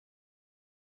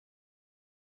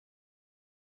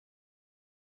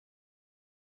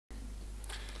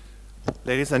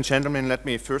Ladies and gentlemen, let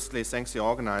me firstly thank the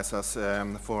organizers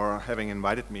for having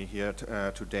invited me here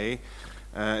today.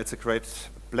 It's a great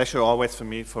pleasure always for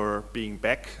me for being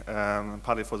back,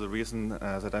 partly for the reason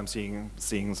that I'm seeing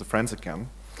the friends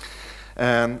again.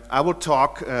 I will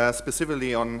talk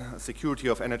specifically on security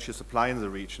of energy supply in the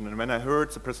region. And when I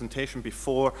heard the presentation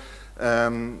before,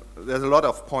 there's a lot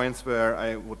of points where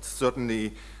I would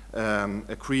certainly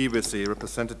agree with the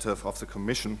representative of the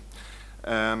Commission.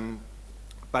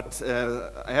 But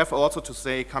I have also to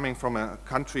say, coming from a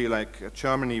country like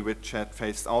Germany, which had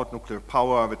phased out nuclear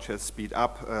power, which has speed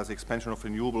up the expansion of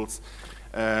renewables,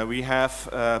 we have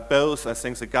both, I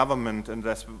think, the government and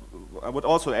I would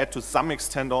also add to some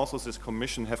extent also this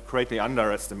Commission have greatly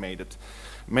underestimated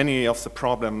many of the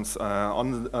problems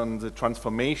on the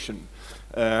transformation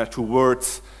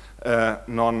towards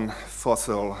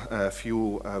non-fossil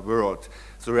fuel world.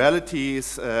 The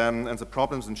realities and the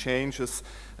problems and changes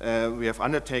we have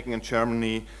undertaken in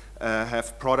Germany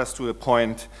have brought us to a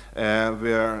point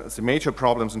where the major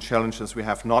problems and challenges we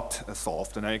have not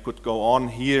solved. And I could go on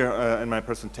here in my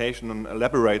presentation and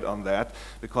elaborate on that,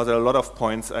 because there are a lot of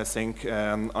points, I think,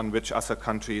 on which other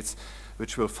countries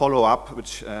which will follow up,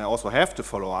 which also have to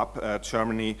follow up,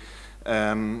 Germany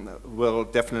will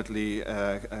definitely,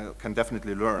 can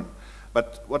definitely learn.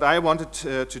 But what I wanted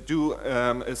to do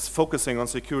is focusing on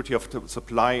security of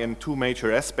supply in two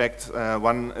major aspects.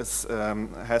 One is,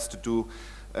 has to do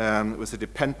with the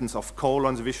dependence of coal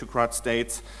on the Visegrad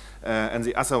states, and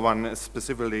the other one is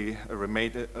specifically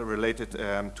related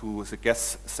to the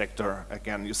gas sector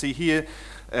again. You see here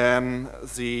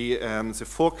the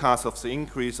forecast of the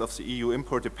increase of the EU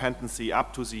import dependency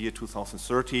up to the year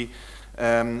 2030,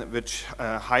 which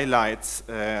highlights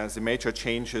the major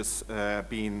changes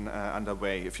being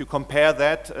underway. If you compare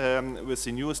that with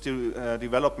the newest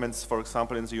developments, for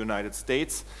example, in the United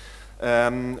States,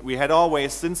 we had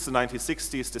always, since the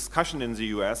 1960s, discussion in the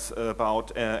US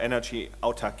about energy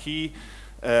autarky,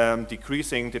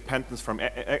 decreasing dependence from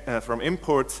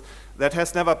imports. That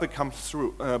has never become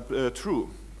true.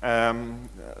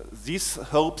 These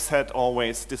hopes had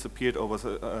always disappeared over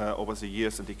the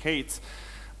years and decades.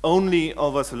 Only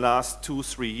over the last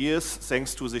 2-3 years,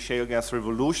 thanks to the shale gas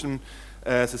revolution,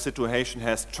 the situation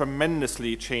has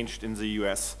tremendously changed in the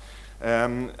US.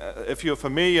 If you're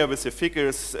familiar with the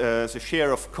figures, the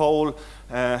share of coal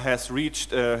has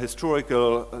reached a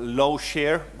historical low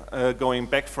share, going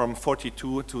back from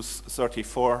 42 to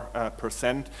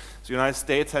 34%. The United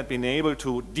States had been able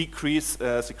to decrease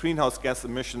the greenhouse gas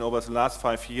emission over the last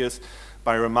 5 years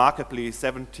by remarkably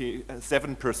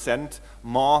 77%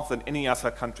 more than any other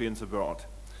country in the world.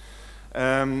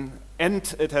 And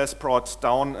it has brought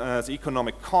down the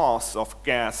economic cost of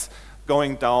gas,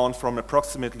 going down from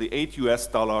approximately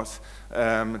 $8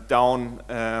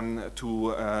 down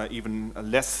to even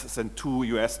less than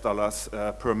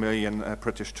 $2 per million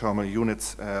British thermal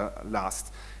units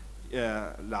last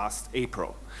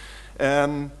April.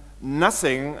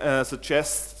 Nothing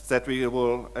suggests that we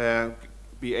will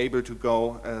be able to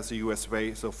go the US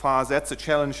way so far. That's a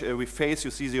challenge we face.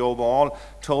 You see the overall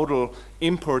total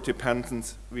import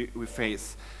dependence we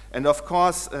face. And of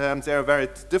course, there are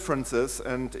varied differences,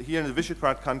 and here in the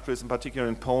Visegrad countries, in particular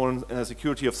in Poland,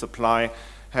 security of supply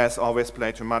has always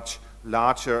played a much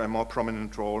larger and more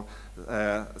prominent role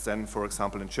than, for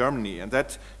example, in Germany. And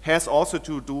that has also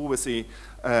to do with the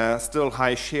still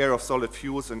high share of solid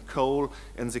fuels and coal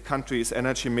in the country's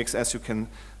energy mix, as you can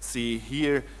see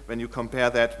here, when you compare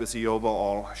that with the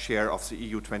overall share of the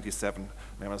EU 27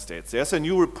 member states. There's a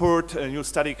new report, a new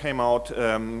study came out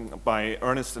by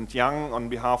Ernst & Young on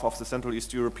behalf of the Central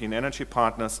East European Energy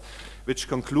Partners, which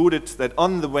concluded that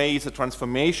on the way the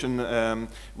transformation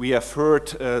we have heard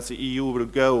the EU will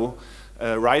go,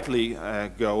 rightly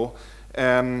go,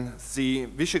 the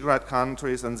Visegrad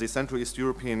countries and the Central East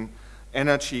European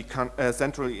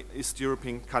Central East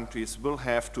European countries will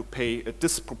have to pay a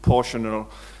disproportional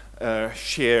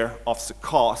share of the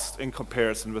cost in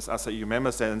comparison with other EU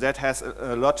member states, and that has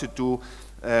a lot to do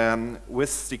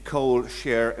with the coal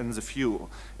share in the fuel,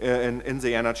 in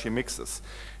the energy mixes.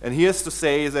 And here's to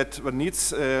say that what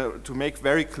needs to make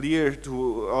very clear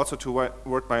also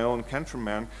toward my own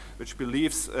countryman, which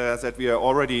believes that we are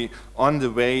already on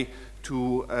the way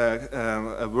to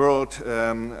a world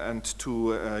and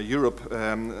to Europe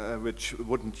which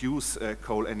wouldn't use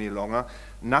coal any longer.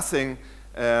 Nothing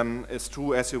is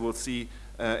true, as you will see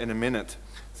in a minute.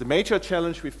 The major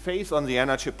challenge we face on the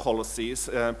energy policies,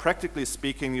 practically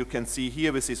speaking, you can see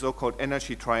here with the so-called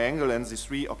energy triangle and the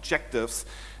 3 objectives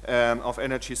of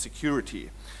energy security.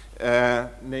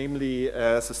 namely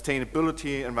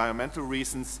sustainability, environmental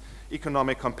reasons,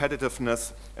 economic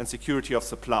competitiveness, and security of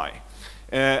supply.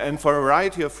 And for a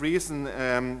variety of reasons,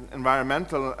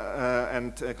 environmental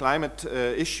and climate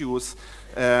issues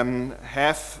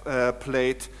have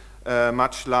played a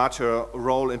much larger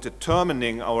role in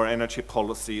determining our energy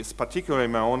policies, particularly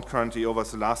in my own country over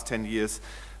the last 10 years,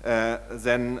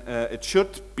 than it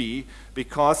should be,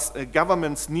 because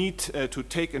governments need to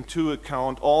take into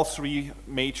account all three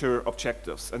major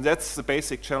objectives. And that's the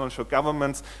basic challenge for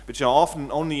governments, which are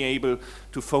often only able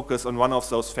to focus on one of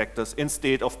those factors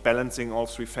instead of balancing all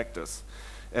three factors.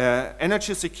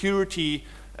 Energy security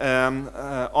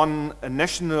on a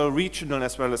national, regional,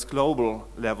 as well as global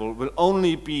level will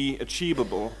only be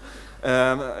achievable in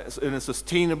a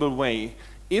sustainable way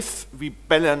if we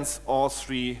balance all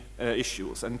three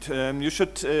issues. And you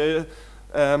should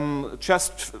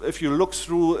just, if you look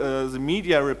through the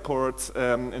media reports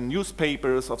and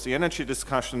newspapers of the energy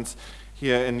discussions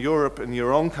here in Europe, in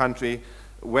your own country,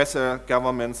 whether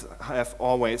governments have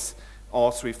always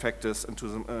all three factors into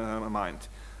the mind.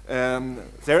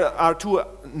 There are two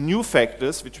new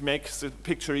factors which make the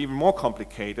picture even more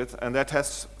complicated, and that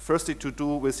has firstly to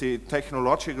do with the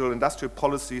technological industrial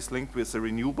policies linked with the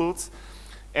renewables.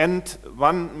 And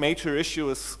one major issue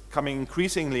is coming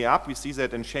increasingly up. We see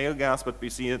that in shale gas, but we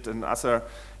see it in other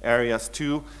areas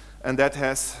too, and that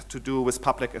has to do with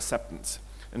public acceptance.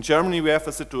 In Germany, we have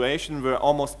a situation where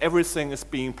almost everything is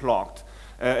being blocked.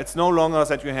 It's no longer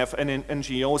that you have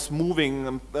NGOs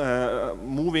moving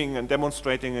and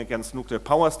demonstrating against nuclear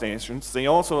power stations. They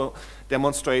also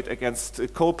demonstrate against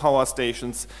coal power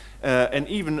stations and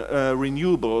even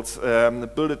renewables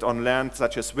built on land,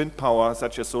 such as wind power,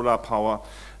 such as solar power.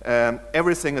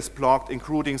 Everything is blocked,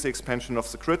 including the expansion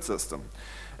of the grid system.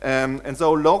 And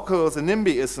so the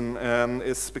NIMBYism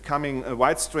is becoming a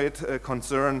widespread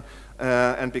concern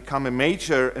and become a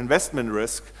major investment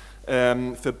risk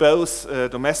for both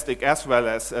domestic as well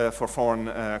as for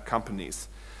foreign companies.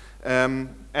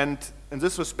 And in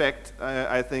this respect,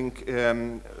 I think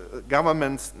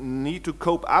governments need to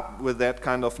cope up with that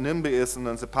kind of NIMBYism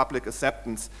and the public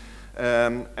acceptance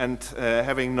and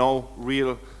having no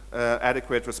real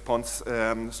adequate response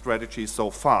strategy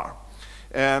so far.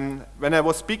 When I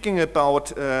was speaking about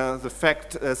the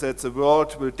fact that the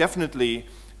world will definitely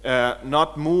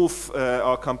not move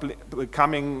or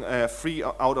becoming free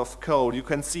out of coal. You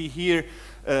can see here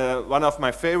one of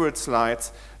my favorite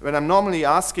slides, when I'm normally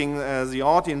asking the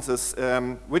audiences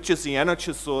which is the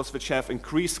energy source which have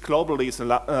increased globally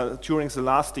during the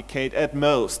last decade at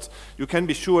most. You can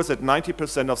be sure that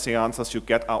 90% of the answers you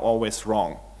get are always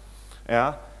wrong.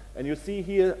 Yeah? And you see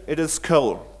here it is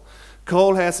coal.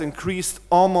 Coal has increased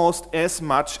almost as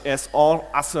much as all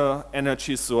other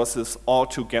energy sources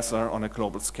altogether on a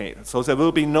global scale. So there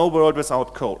will be no world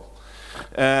without coal.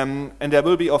 And there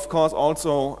will be, of course,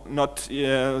 also not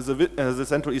the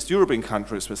Central East European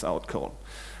countries without coal.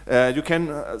 You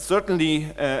can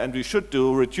certainly, and we should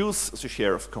do, reduce the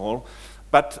share of coal,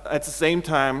 but at the same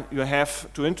time you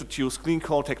have to introduce clean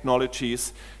coal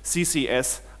technologies,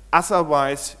 CCS,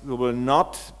 otherwise you will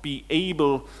not be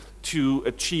able to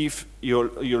achieve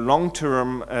your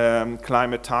long-term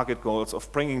climate target goals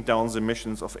of bringing down the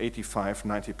emissions of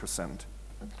 85–90%.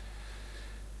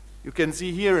 You can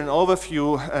see here an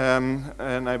overview,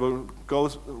 and I will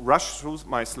rush through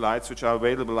my slides, which are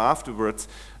available afterwards,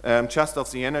 just of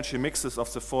the energy mixes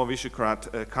of the 4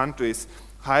 Visegrad countries,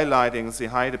 highlighting the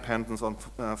high dependence on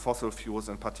fossil fuels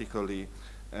and particularly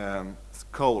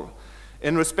coal.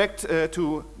 In respect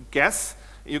to gas,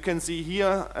 you can see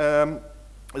here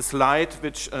a slide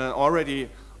which already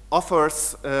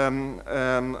offers a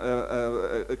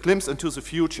glimpse into the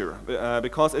future,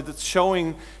 because it is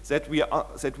showing that we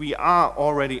are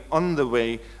already on the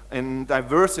way in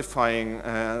diversifying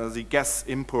the gas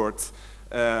imports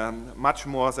much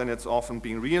more than it's often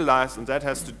being realized, and that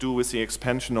has to do with the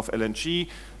expansion of LNG.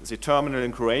 The terminal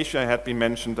in Croatia had been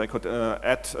mentioned. I could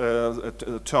add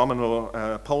a terminal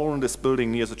Poland is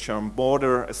building near the German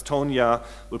border. Estonia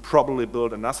will probably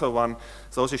build another one.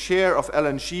 So the share of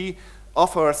LNG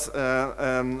offers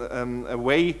a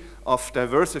way of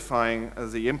diversifying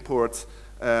the imports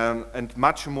and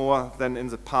much more than in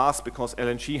the past, because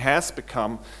LNG has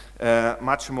become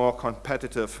much more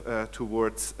competitive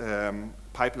towards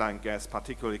pipeline gas,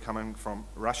 particularly coming from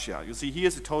Russia. You see here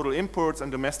the total imports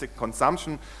and domestic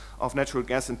consumption of natural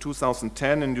gas in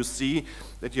 2010, and you see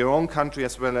that your own country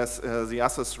as well as the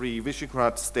other 3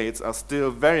 Visegrad states are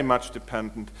still very much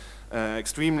dependent,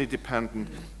 extremely dependent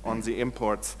on the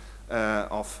imports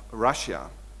of Russia.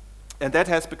 And that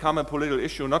has become a political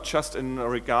issue, not just in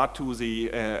regard to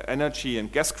the energy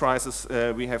and gas crisis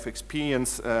we have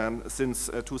experienced since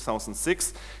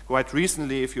 2006. Quite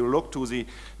recently, if you look to the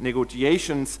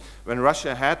negotiations when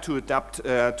Russia had to adapt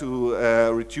to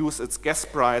reduce its gas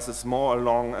prices more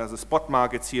along the spot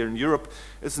markets here in Europe,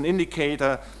 is an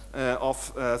indicator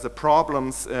of the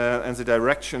problems and the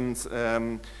directions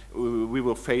we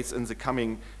will face in the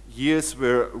coming years,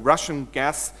 where Russian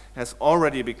gas has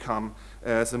already become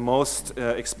the most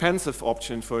expensive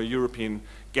option for European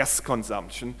gas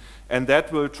consumption, and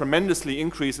that will tremendously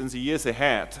increase in the years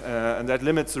ahead, and that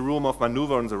limits the room of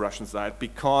maneuver on the Russian side,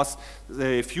 because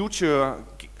the future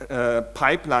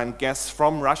pipeline gas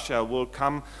from Russia will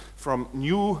come from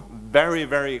new, very,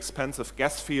 very expensive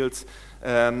gas fields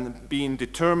being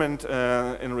determined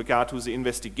in regard to the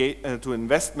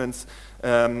investments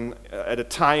at a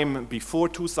time before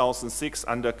 2006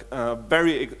 under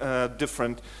very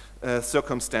different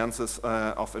circumstances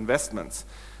of investments.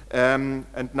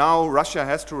 And now Russia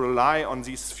has to rely on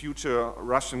these future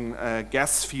Russian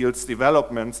gas fields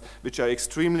developments, which are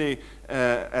extremely,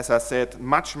 as I said,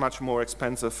 much more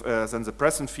expensive than the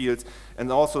present fields,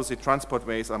 and also the transport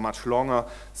ways are much longer.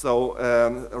 So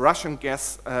Russian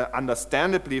gas,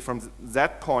 understandably from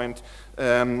that point,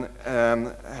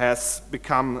 has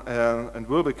become and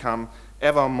will become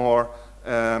ever more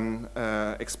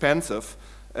expensive.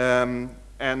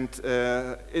 And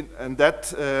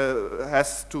that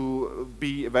has to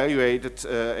be evaluated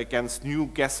against new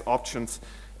gas options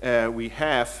we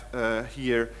have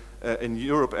here in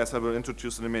Europe, as I will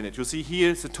introduce in a minute. You see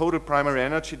here the total primary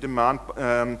energy demand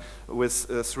with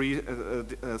three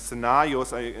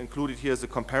scenarios. I included here the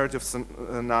comparative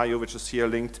scenario, which is here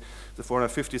linked, the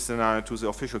 450 scenario, to the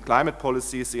official climate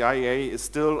policies. The IEA is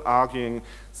still arguing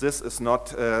this is not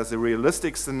the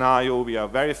realistic scenario. We are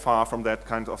very far from that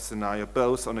kind of scenario,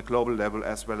 both on a global level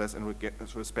as well as in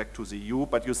respect to the EU.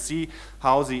 But you see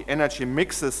how the energy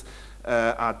mixes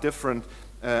are different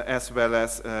as well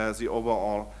as the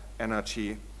overall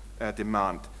energy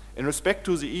demand. In respect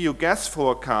to the EU gas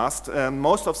forecast,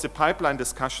 most of the pipeline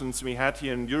discussions we had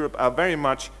here in Europe are very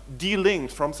much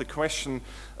de-linked from the question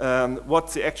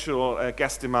what the actual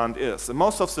gas demand is. And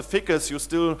most of the figures you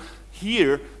still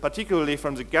hear, particularly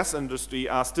from the gas industry,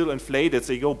 are still inflated.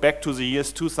 They go back to the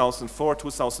years 2004,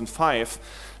 2005,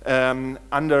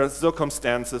 under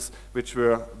circumstances which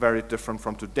were very different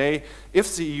from today.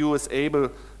 If the EU is able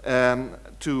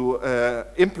to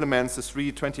implement the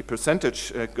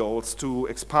 20% goals, to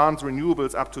expand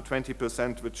renewables up to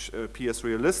 20%, which appears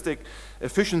realistic.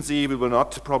 Efficiency, we will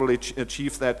not probably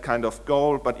achieve that kind of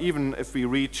goal, but even if we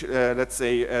reach, let's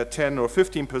say, 10 or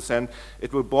 15%,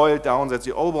 it will boil down that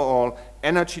the overall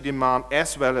energy demand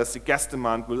as well as the gas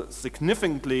demand will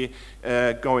significantly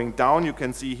going down. You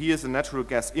can see here the natural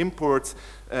gas imports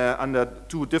under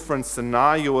two different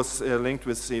scenarios linked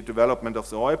with the development of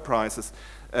the oil prices.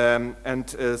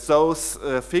 Those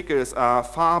figures are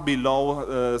far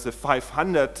below the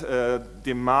 500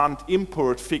 demand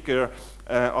import figure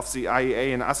of the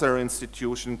IEA and other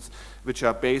institutions, which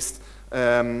are based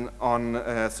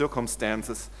on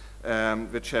circumstances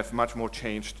which have much more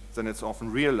changed than it's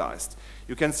often realized.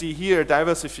 You can see here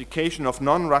diversification of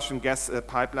non-Russian gas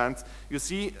pipelines. You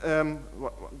see,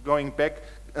 going back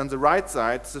on the right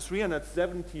side, the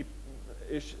 370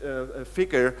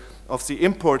 figure of the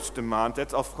import demand,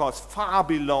 that's of course far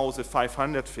below the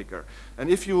 500 figure. And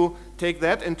if you take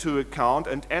that into account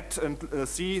and add and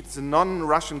see the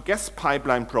non-Russian gas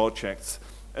pipeline projects,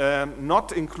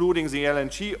 not including the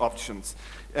LNG options,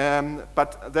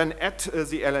 but then add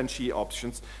the LNG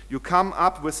options, you come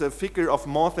up with a figure of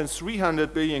more than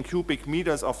 300 billion cubic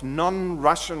meters of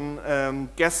non-Russian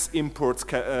gas imports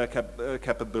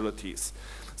capabilities.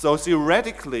 So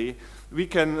theoretically, we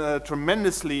can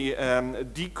tremendously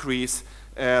decrease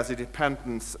the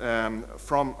dependence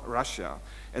from Russia.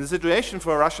 And the situation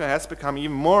for Russia has become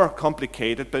even more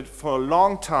complicated, but for a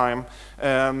long time,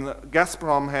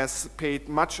 Gazprom has paid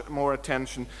much more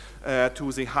attention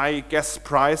to the high gas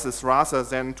prices rather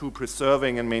than to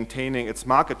preserving and maintaining its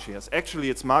market shares. Actually,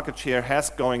 its market share has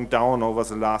going down over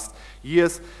the last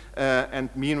years, and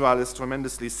meanwhile is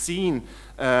tremendously seen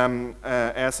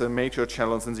as a major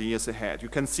challenge in the years ahead. You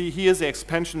can see here the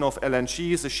expansion of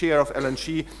LNG. The share of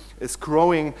LNG is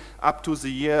growing up to the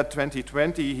year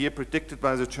 2020, here predicted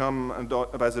by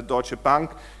the Deutsche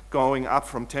Bank, going up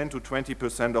from 10 to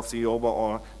 20% of the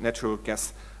overall natural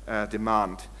gas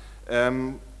demand.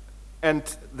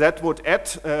 And that would add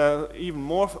even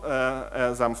more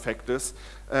some factors.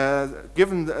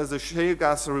 Given the shale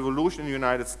gas revolution in the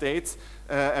United States,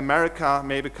 America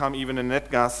may become even a net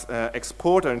gas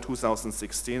exporter in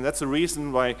 2016. That's the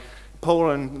reason why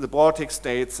Poland, the Baltic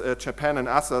states, Japan and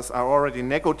others are already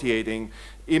negotiating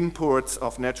imports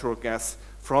of natural gas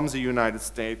from the United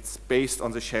States based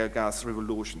on the shale gas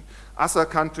revolution. Other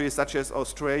countries such as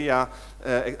Australia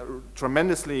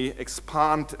tremendously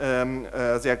expand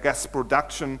their gas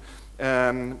production.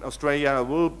 Australia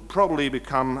will probably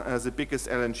become the biggest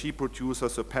LNG producer,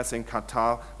 surpassing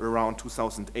Qatar around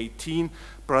 2018.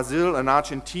 Brazil and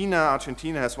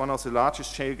Argentina has one of the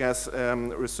largest shale gas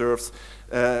reserves.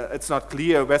 It's not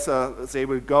clear whether they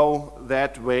will go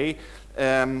that way,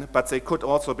 but they could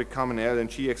also become an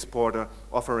LNG exporter,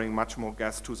 offering much more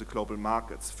gas to the global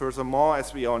markets. Furthermore,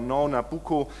 as we all know,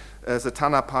 Nabucco, the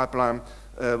Tana pipeline,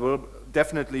 will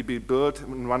definitely be built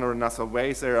in one or another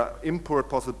way. There are import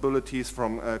possibilities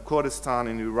from Kurdistan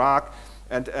in Iraq,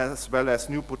 and as well as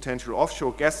new potential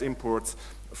offshore gas imports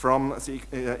from the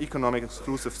economic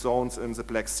exclusive zones in the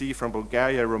Black Sea, from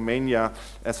Bulgaria, Romania,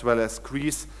 as well as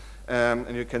Greece.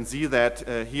 And you can see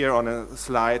that here on a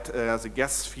slide, the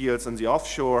gas fields in the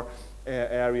offshore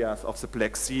areas of the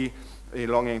Black Sea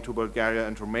belonging to Bulgaria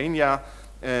and Romania.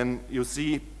 And you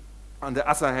see, on the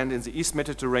other hand, in the East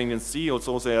Mediterranean Sea,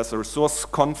 also there's a resource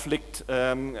conflict,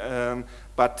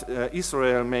 but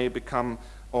Israel may become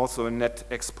also a net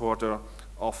exporter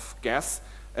of gas.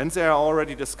 And there are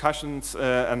already discussions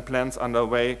and plans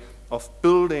underway of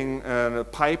building a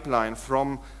pipeline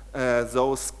from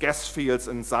those gas fields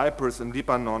in Cyprus, in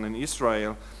Lebanon, in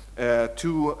Israel,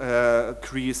 to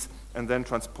Greece, and then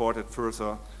transported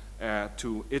further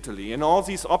to Italy. And all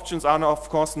these options are, of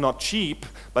course, not cheap,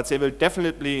 but they will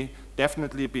definitely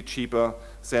be cheaper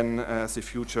than the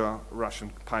future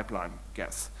Russian pipeline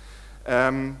gas.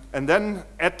 And then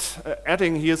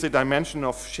adding here the dimension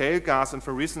of shale gas, and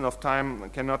for reason of time I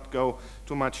cannot go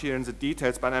too much here in the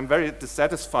details, but I'm very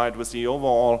dissatisfied with the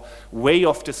overall way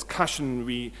of discussion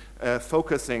we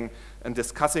focusing and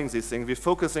discussing these things. We're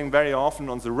focusing very often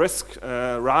on the risk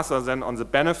rather than on the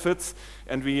benefits,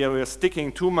 and we are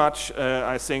sticking too much,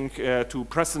 I think, to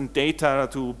present data,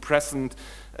 to present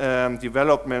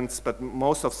developments, but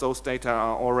most of those data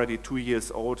are already 2 years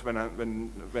old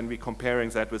when we're comparing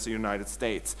that with the United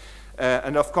States.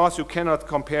 And of course, you cannot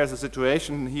compare the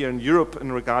situation here in Europe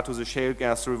in regard to the shale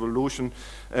gas revolution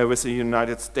with the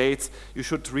United States. You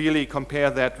should really compare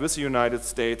that with the United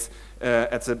States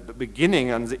at the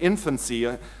beginning and the infancy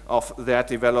of that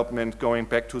development, going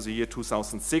back to the year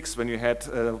 2006, when you had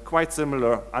quite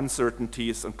similar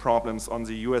uncertainties and problems on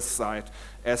the US side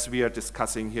as we are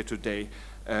discussing here today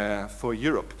for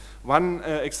Europe. One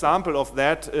example of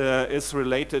that is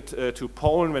related to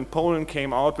Poland, when Poland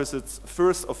came out with its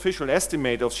first official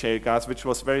estimate of shale gas, which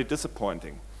was very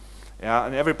disappointing. Yeah,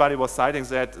 and everybody was citing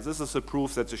that this is a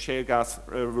proof that the shale gas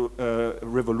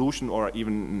revolution, or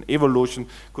even an evolution,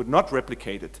 could not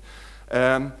replicate it.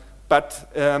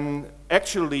 But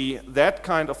actually, that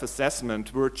kind of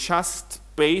assessment were just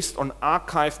based on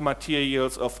archive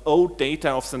materials of old data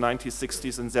of the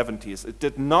 1960s and 70s. It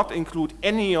did not include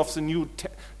any of the new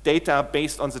data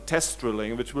based on the test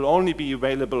drilling, which will only be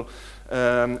available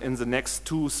in the next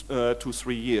 2 to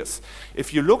 3 years.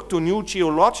 If you look to new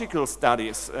geological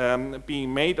studies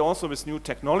being made also with new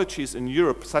technologies in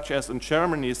Europe, such as in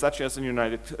Germany, such as in the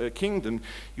United Kingdom,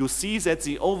 you see that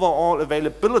the overall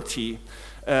availability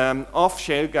of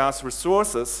shale gas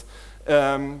resources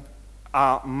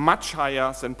are much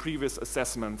higher than previous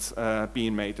assessments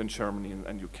being made in Germany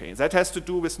and UK. That has to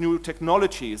do with new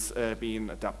technologies being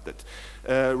adopted.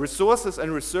 Resources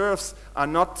and reserves are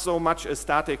not so much a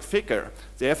static figure.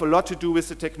 They have a lot to do with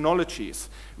the technologies.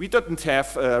 We didn't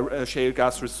have shale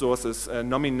gas resources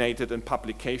nominated in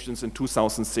publications in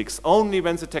 2006. Only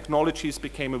when the technologies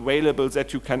became available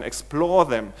that you can explore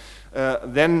them,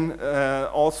 then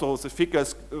also the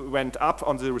figures went up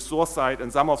on the resource side,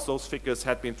 and some of those figures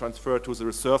had been transferred to the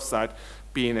reserve side,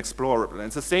 being explorable.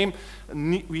 And the same,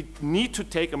 we need to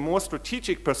take a more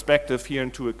strategic perspective here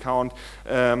into account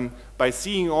by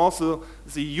seeing also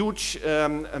the huge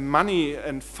money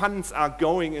and funds are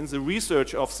going in the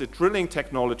research of the drilling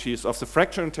technologies, of the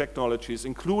fracturing technologies,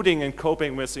 including in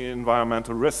coping with the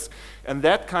environmental risk. And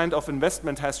that kind of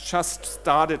investment has just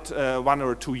started 1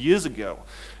 or 2 years ago.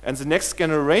 And the next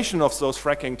generation of those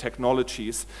fracking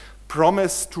technologies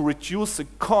promise to reduce the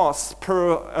cost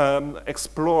per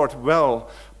explored well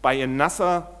by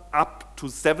another up to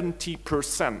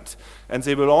 70%. And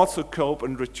they will also cope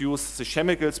and reduce the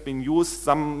chemicals being used.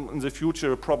 Some in the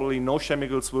future, probably no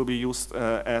chemicals will be used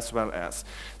as well as.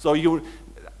 So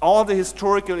all the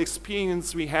historical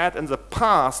experience we had in the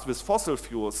past with fossil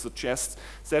fuels suggests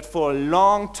that for a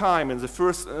long time, in the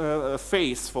first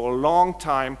phase, for a long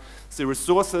time, the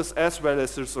resources as well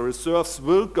as the reserves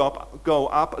will go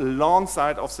up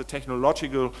alongside of the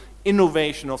technological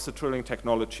innovation of the drilling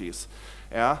technologies.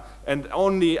 Yeah? And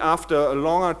only after a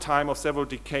longer time of several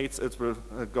decades it will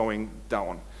going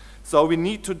down. So we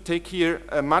need to take here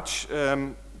a much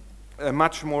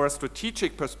more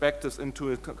strategic perspectives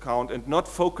into account and not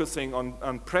focusing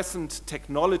on present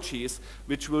technologies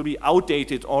which will be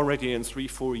outdated already in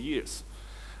 3-4 years.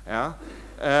 Yeah?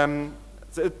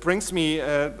 So it brings me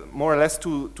more or less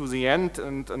to the end,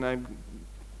 and I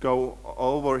go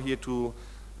over here to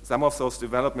some of those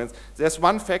developments. There's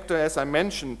one factor, as I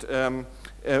mentioned,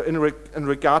 in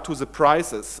regard to the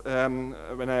prices.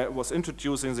 When I was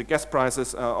introducing the gas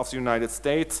prices of the United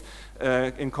States,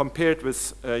 in compared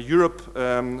with Europe,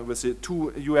 with the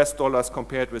 $2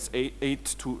 compared with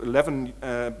 $8 to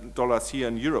 $11 here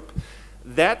in Europe,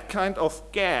 that kind of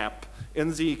gap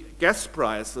in the gas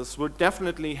prices will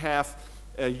definitely have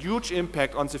a huge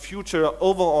impact on the future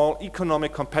overall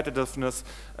economic competitiveness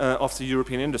of the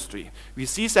European industry. We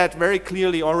see that very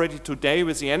clearly already today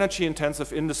with the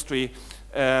energy-intensive industry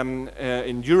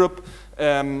in Europe,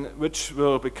 which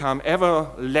will become ever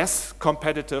less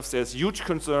competitive. There's huge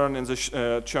concern in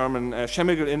the German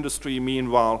chemical industry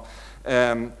meanwhile.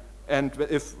 And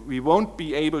if we won't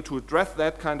be able to address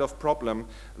that kind of problem,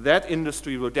 that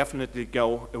industry will definitely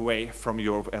go away from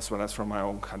Europe as well as from my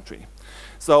own country.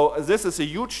 So this is a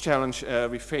huge challenge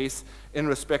we face in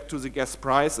respect to the gas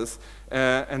prices,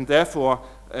 and therefore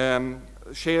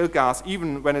shale gas,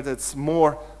 even when it's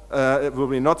more, it will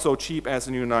be not so cheap as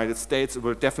in the United States, it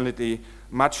will definitely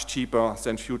much cheaper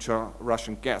than future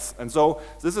Russian gas. And so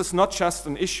this is not just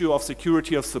an issue of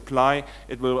security of supply,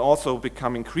 it will also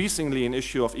become increasingly an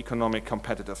issue of economic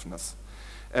competitiveness.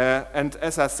 And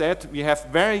as I said, we have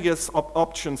various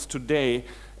options today,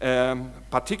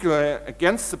 particularly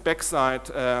against the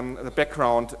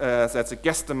background that the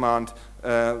gas demand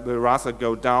will rather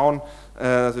go down.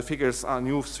 The figures are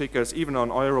new figures, even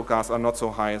on oil or gas, are not so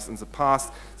high as in the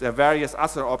past. There are various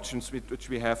other options which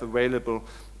we have available,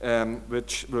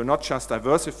 which will not just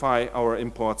diversify our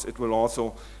imports, it will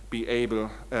also be able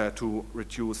to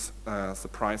reduce the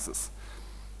prices.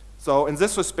 So in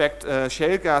this respect,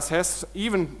 shale gas has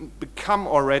even become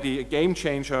already a game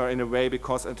changer in a way,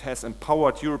 because it has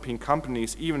empowered European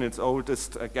companies, even its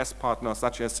oldest gas partners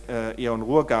such as E.ON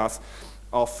Ruhrgas,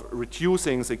 of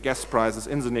reducing the gas prices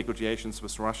in the negotiations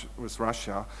with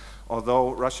Russia,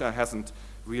 although Russia hasn't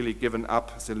really given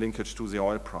up the linkage to the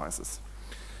oil prices.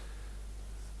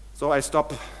 So I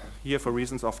stop here for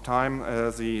reasons of time.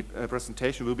 The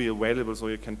presentation will be available, so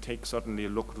you can take certainly a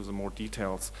look to the more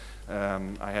details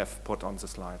I have put on the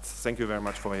slides. Thank you very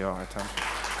much for your attention.